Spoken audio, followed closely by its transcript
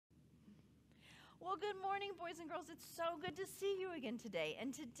Well, good morning, boys and girls. It's so good to see you again today.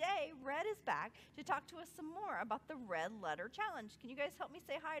 And today, Red is back to talk to us some more about the Red Letter Challenge. Can you guys help me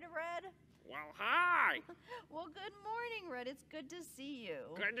say hi to Red? Well, hi. Well, good morning, Red. It's good to see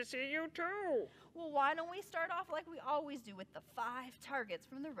you. Good to see you, too. Well, why don't we start off like we always do with the 5 targets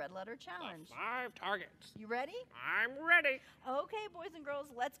from the Red Letter Challenge? The 5 targets. You ready? I'm ready. Okay, boys and girls,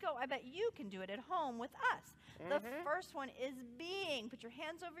 let's go. I bet you can do it at home with us. The first one is being. Put your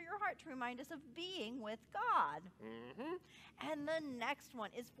hands over your heart to remind us of being with God. And the next one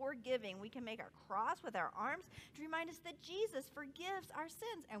is forgiving. We can make our cross with our arms to remind us that Jesus forgives our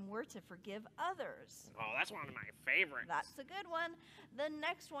sins and we're to forgive others. Oh, that's one of my favorites. That's a good one. The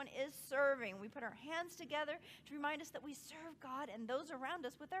next one is serving. We put our hands together to remind us that we serve God and those around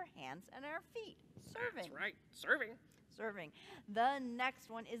us with our hands and our feet. Serving. That's right. Serving. Serving. The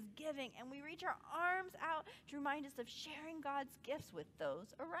next one is giving, and we reach our arms out to remind us of sharing God's gifts with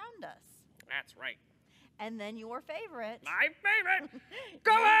those around us. That's right. And then your favorite. My favorite.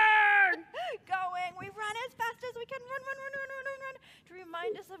 Going! Going. We run as fast as we can. Run. To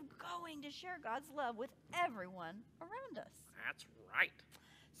remind us of going to share God's love with everyone around us. That's right.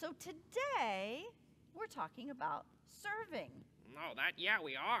 So today, we're talking about serving. No,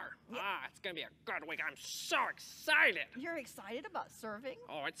 we are. Yeah. It's going to be a good week. I'm so excited. You're excited about serving?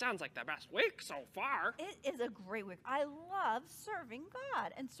 Oh, it sounds like the best week so far. It is a great week. I love serving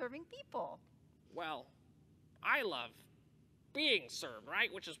God and serving people. Well, I love being served, right?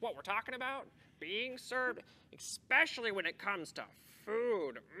 Which is what we're talking about. Being served, especially when it comes to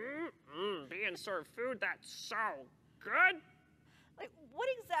food. Being served food, that's so good. Like, what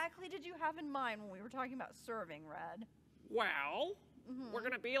exactly did you have in mind when we were talking about serving, Red? Well, we're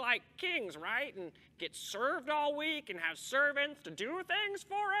going to be like kings, right? And get served all week and have servants to do things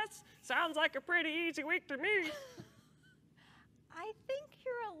for us. Sounds like a pretty easy week to me. I think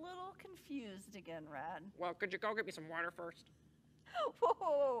you're a little confused again, Red. Well, could you go get me some water first?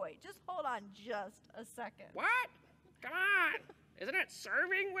 Wait. Just hold on just a second. What? Come on. Isn't it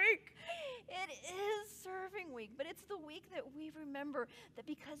serving week? It is serving week, but it's the week that we remember that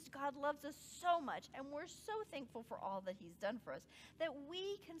because God loves us so much and we're so thankful for all that he's done for us, that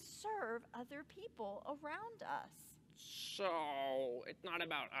we can serve other people around us. So, it's not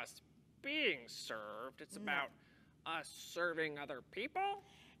about us being served, it's about us serving other people?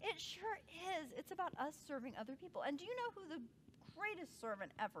 It sure is. It's about us serving other people. And do you know who the greatest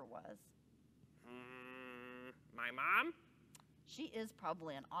servant ever was? My mom? She is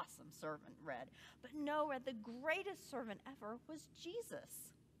probably an awesome servant, Red. But no, Red, the greatest servant ever was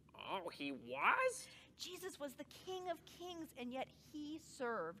Jesus. Oh, he was? Jesus was the King of Kings, and yet he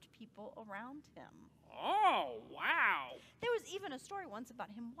served people around him. Oh, wow. There was even a story once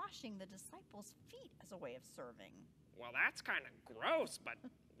about him washing the disciples' feet as a way of serving. Well, that's kind of gross, but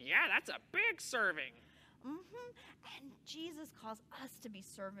yeah, that's a big serving. And Jesus calls us to be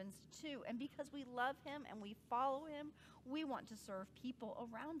servants too. And because we love him and we follow him, we want to serve people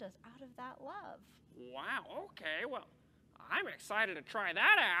around us out of that love. Wow, okay, well, I'm excited to try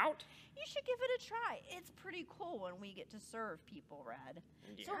that out. You should give it a try. It's pretty cool when we get to serve people, Red.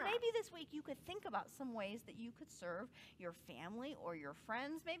 Yeah. So maybe this week you could think about some ways that you could serve your family or your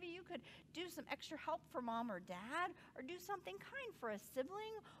friends. Maybe you could do some extra help for mom or dad, or do something kind for a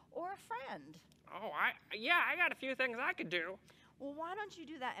sibling or a friend. Oh, I got a few things I could do. Well, why don't you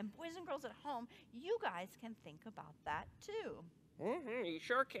do that? And boys and girls at home, you guys can think about that too. You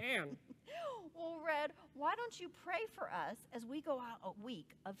sure can. Well, Red, why don't you pray for us as we go out a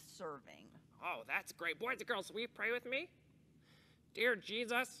week of serving? Oh, that's great. Boys and girls, will you pray with me? Dear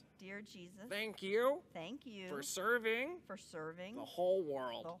Jesus. Dear Jesus. Thank you. Thank you. For serving. For serving. The whole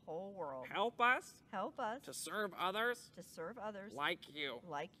world. The whole world. Help us. Help us. To serve others. To serve others. Like you.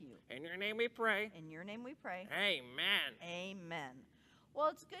 Like you. In your name we pray. In your name we pray. Amen. Amen. Well,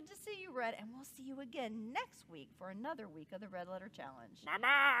 it's good to see you, Red, and we'll see you again next week for another week of the Red Letter Challenge.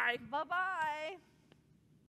 Bye-bye. Bye-bye.